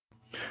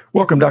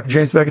Welcome, Dr.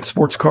 James Beckett,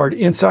 Sports Card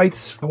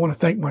Insights. I want to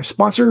thank my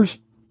sponsors,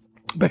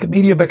 Beckett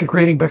Media, Beckett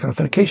Grading, Beckett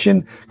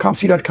Authentication,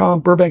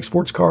 ComC.com, Burbank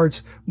Sports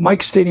Cards,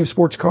 Mike's Stadium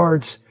Sports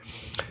Cards,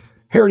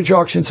 Heritage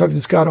Auctions,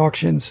 Huggins & Scott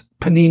Auctions,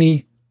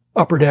 Panini,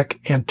 Upper Deck,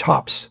 and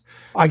Topps.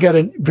 I got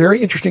a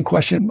very interesting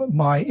question.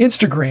 My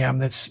Instagram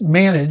that's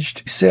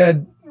managed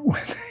said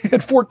it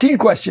had 14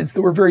 questions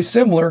that were very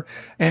similar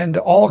and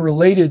all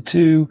related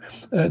to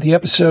the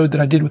episode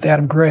that I did with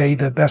Adam Gray,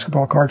 the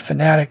basketball card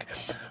fanatic,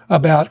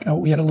 about,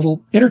 we had a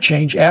little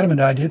interchange, Adam and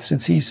I did,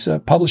 since he's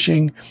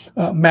publishing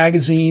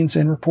magazines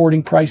and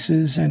reporting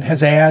prices and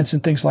has ads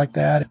and things like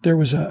that. There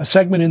was a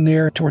segment in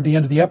there toward the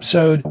end of the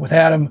episode with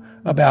Adam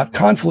about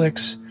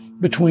conflicts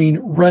between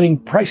running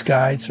price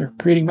guides or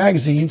creating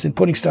magazines and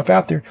putting stuff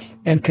out there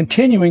and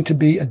continuing to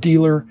be a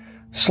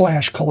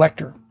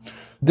dealer/collector.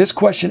 This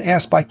question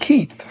asked by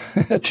Keith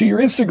to your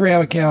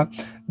Instagram account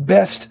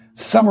best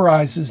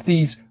summarizes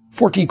these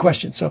 14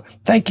 questions. So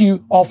thank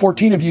you, all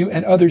 14 of you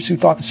and others who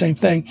thought the same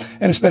thing.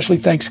 And especially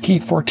thanks,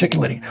 Keith, for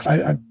articulating.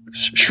 I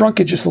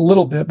shrunk it just a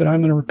little bit, but I'm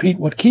going to repeat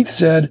what Keith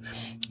said,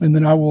 and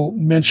then I will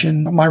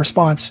mention my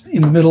response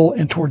in the middle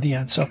and toward the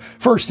end. So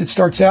first, it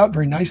starts out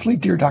very nicely.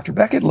 Dear Dr.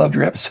 Beckett, loved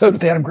your episode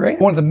with Adam Gray.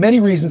 One of the many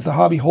reasons the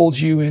hobby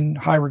holds you in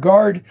high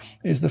regard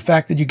is the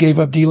fact that you gave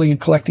up dealing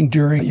and collecting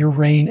during your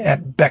reign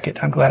at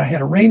Beckett. I'm glad I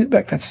had a reign at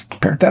Beckett. That's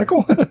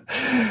parenthetical.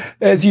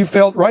 As you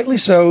felt rightly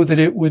so that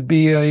it would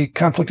be a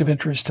conflict of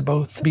interest to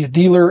both be a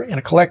dealer and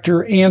a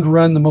collector and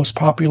run the most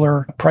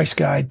popular price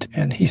guide.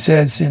 And he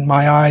says, in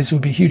my eyes, it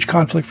would be a huge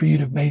conflict for you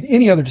to have made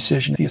any other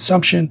decision. The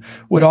assumption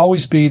would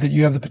always be that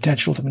you have the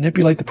potential to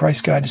manipulate the price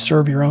guide to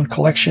serve your own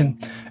collection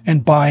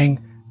and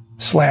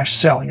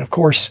buying/selling. Of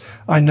course,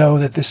 I know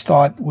that this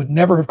thought would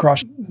never have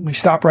crossed. Let me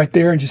stop right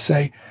there and just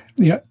say,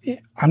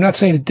 I'm not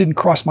saying it didn't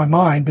cross my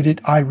mind,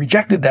 but I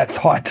rejected that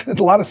thought.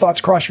 A lot of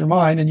thoughts cross your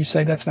mind and you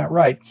say that's not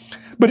right.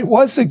 But it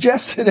was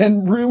suggested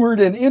and rumored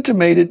and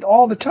intimated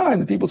all the time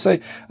that people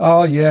say,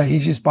 oh yeah,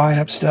 he's just buying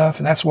up stuff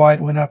and that's why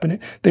it went up. And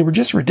they were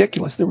just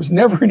ridiculous. There was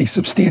never any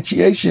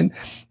substantiation.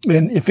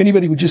 And if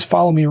anybody would just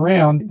follow me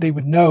around, they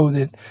would know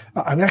that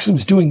I actually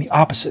was doing the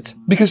opposite,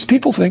 because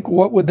people think,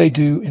 what would they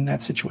do in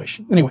that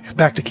situation? Anyway,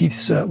 back to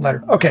Keith's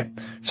letter. Okay.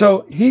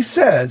 So he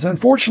says,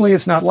 unfortunately,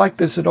 it's not like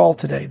this at all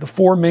today. The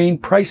four main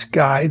price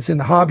guides in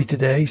the hobby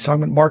today, he's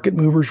talking about Market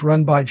Movers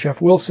run by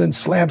Jeff Wilson,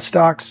 Slab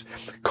Stocks,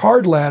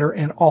 Card Ladder,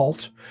 and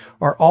Alt,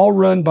 are all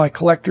run by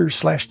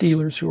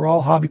collectors/dealers who are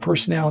all hobby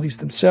personalities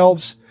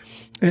themselves.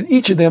 And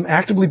each of them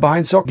actively buy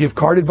and sell, give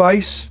card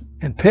advice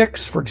and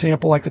picks, for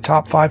example, like the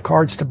top 5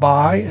 cards to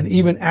buy, and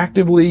even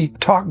actively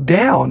talk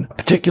down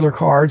particular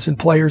cards and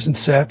players and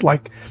set,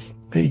 like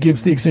he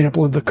gives the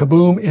example of the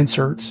Kaboom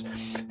inserts.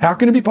 How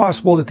can it be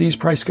possible that these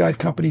price guide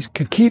companies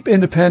can keep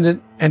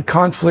independent and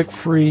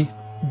conflict-free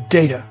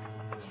data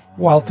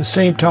while at the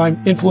same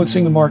time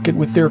influencing the market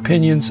with their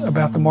opinions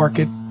about the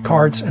market,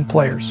 cards, and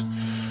players?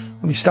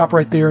 Let me stop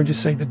right there and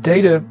just say the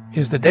data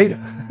is the data.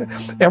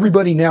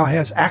 Everybody now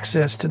has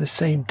access to the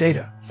same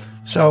data.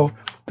 So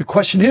the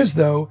question is,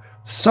 though,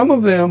 some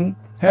of them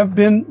have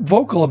been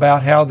vocal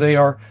about how they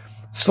are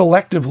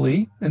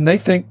selectively, and they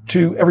think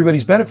to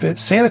everybody's benefit,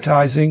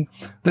 sanitizing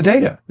the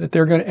data, that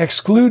they're going to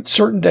exclude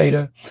certain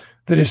data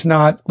that is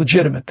not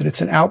legitimate, that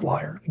it's an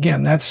outlier.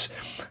 Again, that's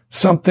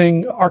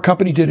something our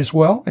company did as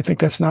well. I think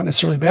that's not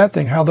necessarily a bad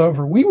thing.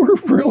 However, we were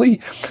really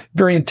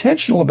very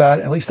intentional about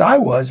it, at least I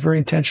was very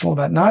intentional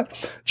about not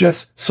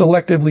just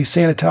selectively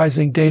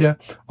sanitizing data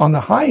on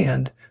the high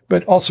end,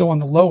 but also on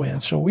the low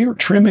end. So we were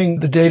trimming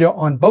the data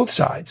on both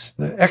sides,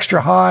 the extra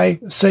high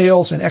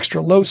sales and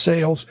extra low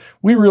sales.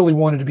 We really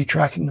wanted to be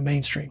tracking the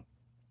mainstream.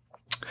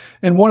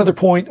 And one other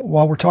point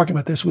while we're talking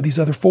about this with these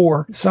other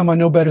 4, some I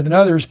know better than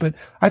others, but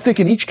I think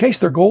in each case,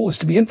 their goal is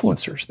to be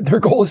influencers. Their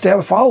goal is to have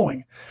a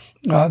following.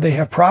 They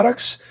have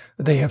products,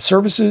 they have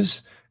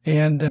services,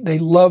 and they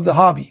love the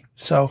hobby.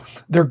 So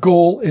their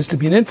goal is to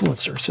be an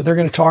influencer. So they're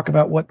going to talk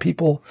about what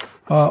people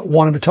want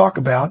them to talk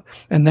about,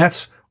 and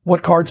that's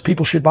what cards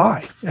people should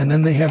buy. And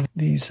then they have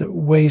these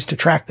ways to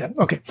track that.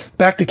 Okay,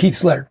 back to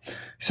Keith's letter.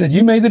 He said,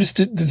 you made the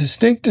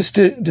distinct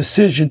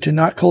decision to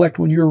not collect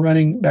when you were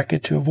running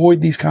Beckett to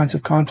avoid these kinds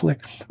of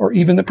conflict or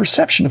even the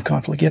perception of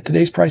conflict. Yet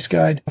today's price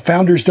guide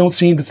founders don't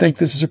seem to think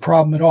this is a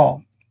problem at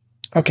all.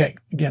 Okay,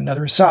 again,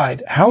 another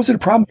aside. How is it a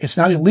problem? It's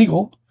not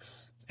illegal,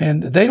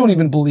 and they don't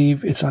even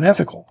believe it's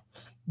unethical,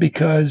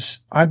 because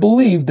I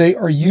believe they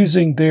are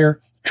using their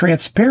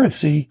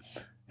transparency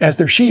as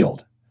their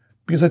shield.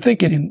 Because I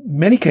think in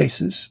many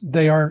cases,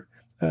 they are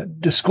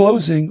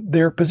disclosing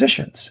their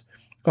positions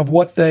of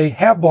what they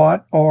have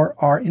bought or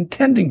are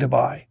intending to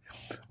buy,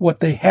 what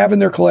they have in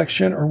their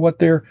collection or what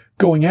they're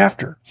going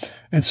after.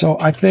 And so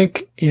I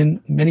think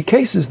in many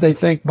cases, they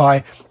think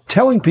by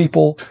telling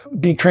people,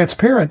 being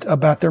transparent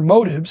about their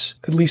motives,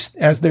 at least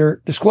as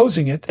they're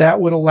disclosing it,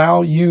 that would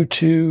allow you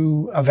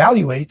to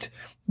evaluate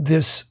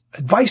this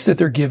advice that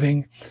they're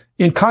giving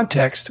in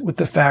context with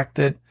the fact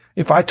that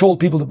if I told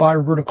people to buy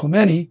Roberto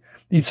Clemente,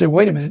 You'd say,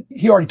 wait a minute,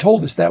 he already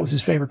told us that was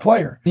his favorite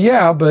player.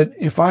 Yeah, but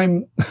if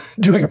I'm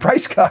doing a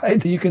price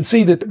guide, you can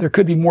see that there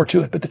could be more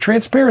to it. But the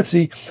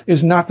transparency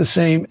is not the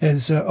same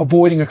as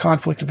avoiding a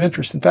conflict of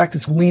interest. In fact,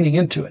 it's leaning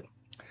into it.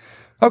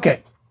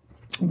 Okay,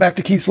 back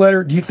to Keith's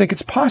letter. Do you think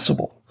it's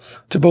possible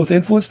to both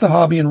influence the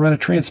hobby and run a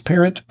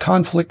transparent,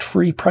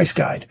 conflict-free price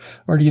guide?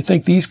 Or do you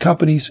think these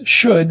companies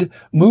should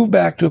move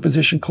back to a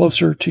position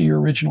closer to your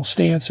original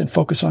stance and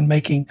focus on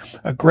making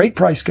a great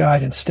price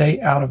guide and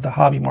stay out of the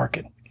hobby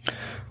market?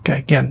 Okay,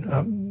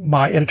 again,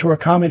 my editorial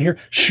comment here,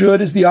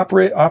 should is the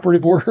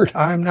operative word.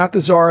 I'm not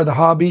the czar of the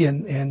hobby,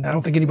 and I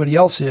don't think anybody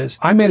else is.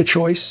 I made a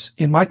choice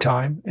in my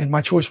time, and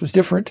my choice was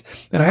different,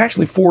 and I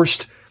actually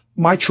forced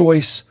my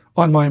choice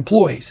on my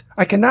employees.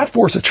 I cannot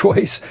force a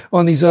choice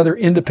on these other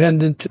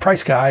independent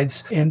price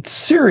guides and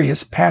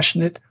serious,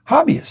 passionate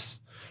hobbyists.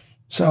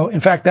 So, in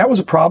fact, that was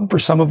a problem for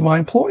some of my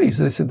employees.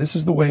 They said, this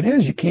is the way it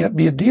is. You can't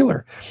be a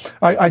dealer.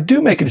 I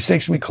do make a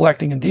distinction between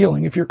collecting and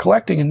dealing. If you're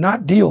collecting and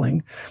not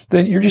dealing,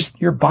 then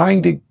you're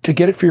buying to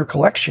get it for your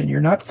collection. You're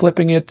not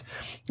flipping it.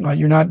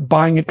 You're not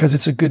buying it because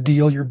it's a good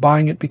deal. You're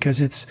buying it because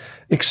it's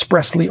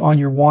expressly on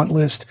your want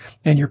list,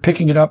 and you're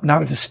picking it up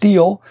not at a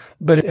steal,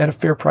 but at a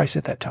fair price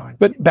at that time.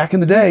 But back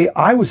in the day,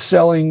 I was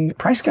selling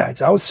price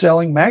guides. I was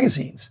selling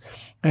magazines.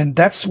 And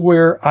that's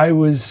where I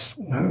was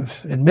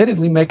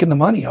admittedly making the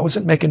money. I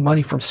wasn't making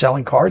money from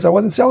selling cards. I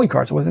wasn't selling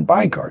cards. I wasn't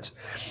buying cards.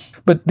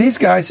 But these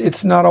guys,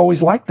 it's not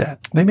always like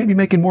that. They may be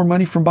making more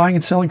money from buying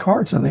and selling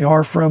cards than they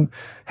are from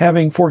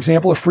having, for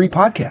example, a free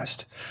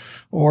podcast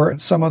or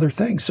some other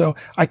thing. So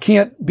I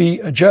can't be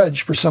a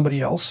judge for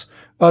somebody else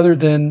other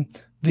than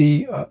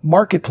the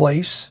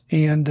marketplace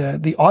and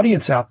the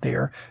audience out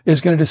there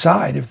is going to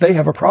decide if they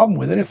have a problem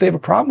with it. If they have a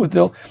problem with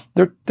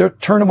it, they'll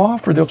turn them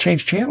off or they'll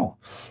change channel.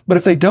 But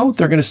if they don't,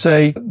 they're going to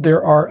say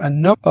there are a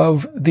number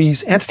of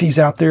these entities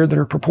out there that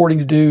are purporting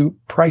to do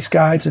price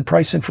guides and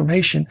price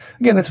information.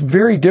 Again, that's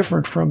very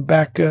different from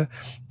back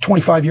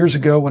 25 years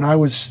ago when I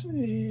was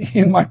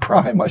in my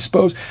prime, I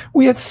suppose.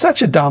 We had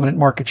such a dominant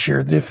market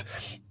share that if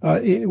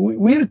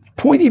we had a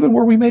point even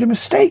where we made a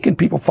mistake and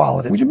people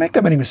followed it. We didn't make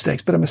that many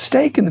mistakes, but a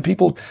mistake and the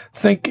people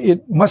think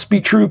it must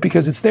be true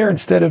because it's there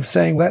instead of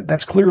saying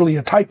that's clearly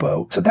a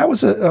typo. So that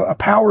was a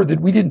power that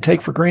we didn't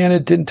take for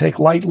granted, didn't take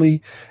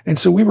lightly. And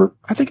so we were,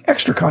 I think,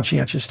 extra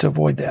conscientious to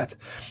avoid that.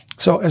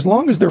 So as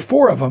long as there are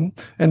four of them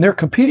and they're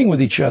competing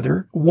with each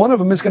other, one of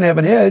them is going to have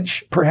an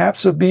edge,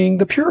 perhaps, of being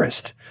the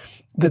purist,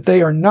 that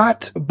they are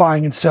not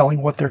buying and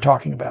selling what they're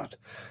talking about.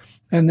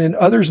 And then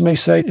others may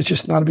say it's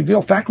just not a big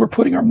deal. In fact, we're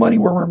putting our money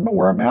where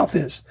our mouth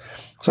is.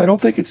 So I don't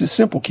think it's as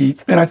simple,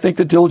 Keith. And I think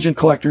the diligent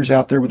collectors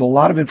out there with a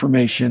lot of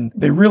information,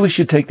 they really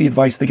should take the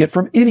advice they get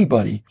from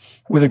anybody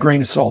with a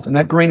grain of salt. And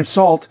that grain of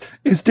salt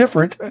is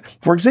different.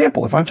 For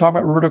example, if I'm talking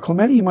about Roberto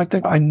Clemente, you might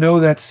think, I know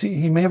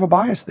he may have a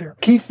bias there.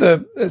 Keith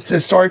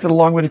says, sorry for the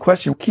long-winded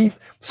question. Keith,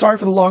 sorry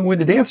for the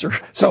long-winded answer.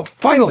 So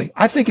finally,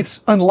 I think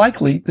it's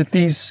unlikely that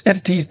these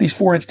entities, these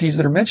four entities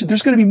that are mentioned,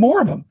 there's going to be more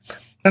of them.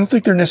 I don't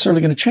think they're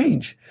necessarily going to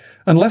change,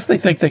 unless they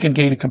think they can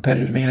gain a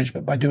competitive advantage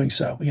by doing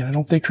so. Again, I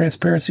don't think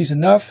transparency is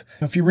enough.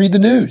 If you read the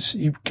news,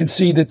 you can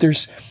see that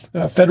there's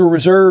Federal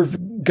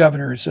Reserve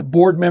governors,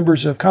 board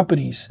members of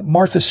companies,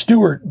 Martha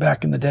Stewart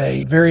back in the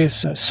day,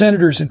 various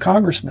senators and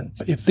congressmen.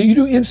 If you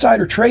do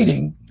insider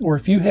trading, or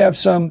if you have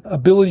some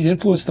ability to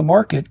influence the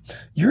market,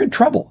 you're in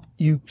trouble.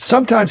 You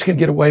sometimes can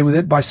get away with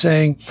it by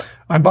saying,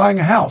 I'm buying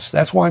a house.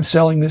 That's why I'm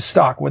selling this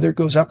stock, whether it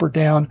goes up or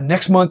down.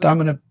 Next month, I'm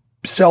going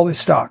to sell this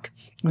stock.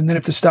 And then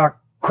if the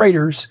stock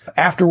craters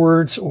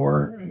afterwards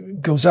or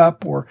goes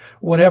up or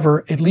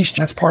whatever, at least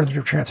that's part of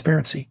your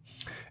transparency.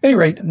 At any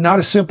rate, not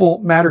a simple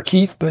matter,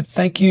 Keith, but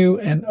thank you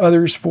and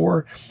others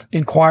for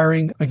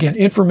inquiring. Again,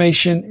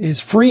 information is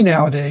free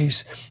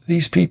nowadays.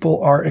 These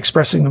people are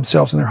expressing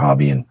themselves in their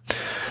hobby, and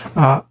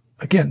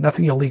again,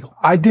 nothing illegal.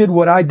 I did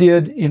what I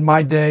did in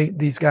my day.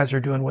 These guys are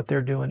doing what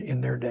they're doing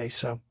in their day.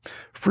 So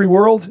free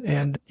world,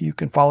 and you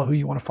can follow who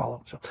you want to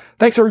follow. So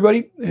thanks,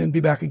 everybody, and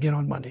be back again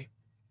on Monday.